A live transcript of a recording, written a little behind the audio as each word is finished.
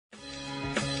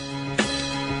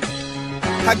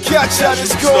I got y'all,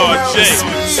 this go around. DJ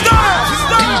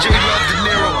Love De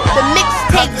Niro. The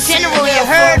mixtape general, you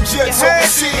heard?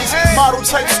 Model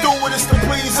type stewardess to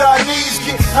please our needs.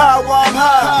 Get high while I'm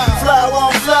high, fly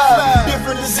while I'm fly.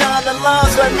 Different designer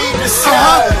lines, let me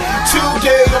decide.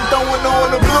 Today I'm throwing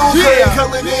on the blue kid.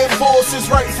 Colored Air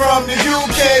Forces right from the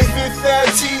UK. Fifth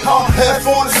T, half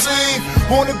on the sleeve.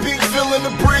 On the beat, feeling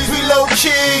the breeze, we low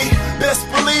key. Best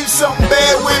believe something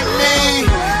bad with me.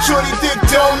 Shorty thick,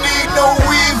 don't need no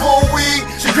weave or weed.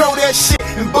 She grow that shit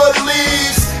in butter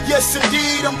leaves. Yes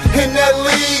indeed, I'm in that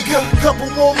league. A couple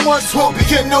more months, we'll be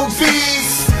getting no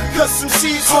V's. Custom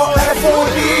seats, all half on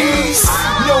these.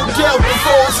 No doubt the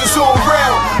foes is all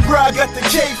round. Bro, I got the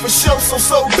K for show, so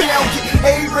slow down. Get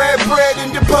A-Rad bread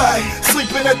in Dubai.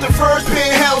 Sleeping at the first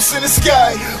penthouse in the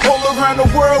sky. All around the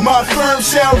world, my firm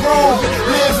shall roam.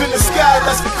 Live in the sky,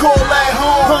 let's call that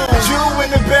home. You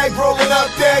in the back, rolling up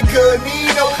that good.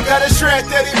 Nino got a strap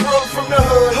that he broke from the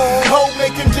hood. Hope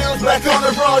making deals, black on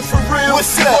the road for real.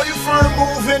 What's up? All your firm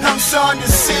moving, I'm signed to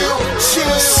seal.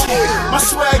 Chill, my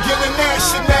swag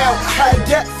international. I had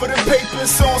that for the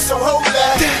papers on, so hold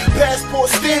that. Passport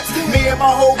stamps, me and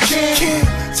my whole kin.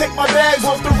 Take my bags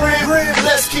off the rim,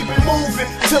 let's keep it moving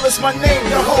till it's my name,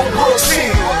 the whole world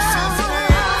sing.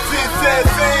 Fifth that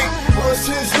thing, what's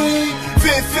his name?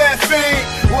 Fifth that thing,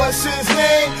 what's his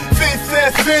name? Fifth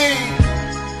that thing.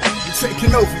 You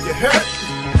taking over, you heard?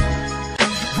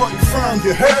 Running firm,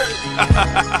 you heard?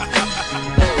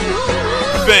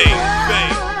 Fame,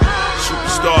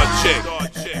 superstar chick.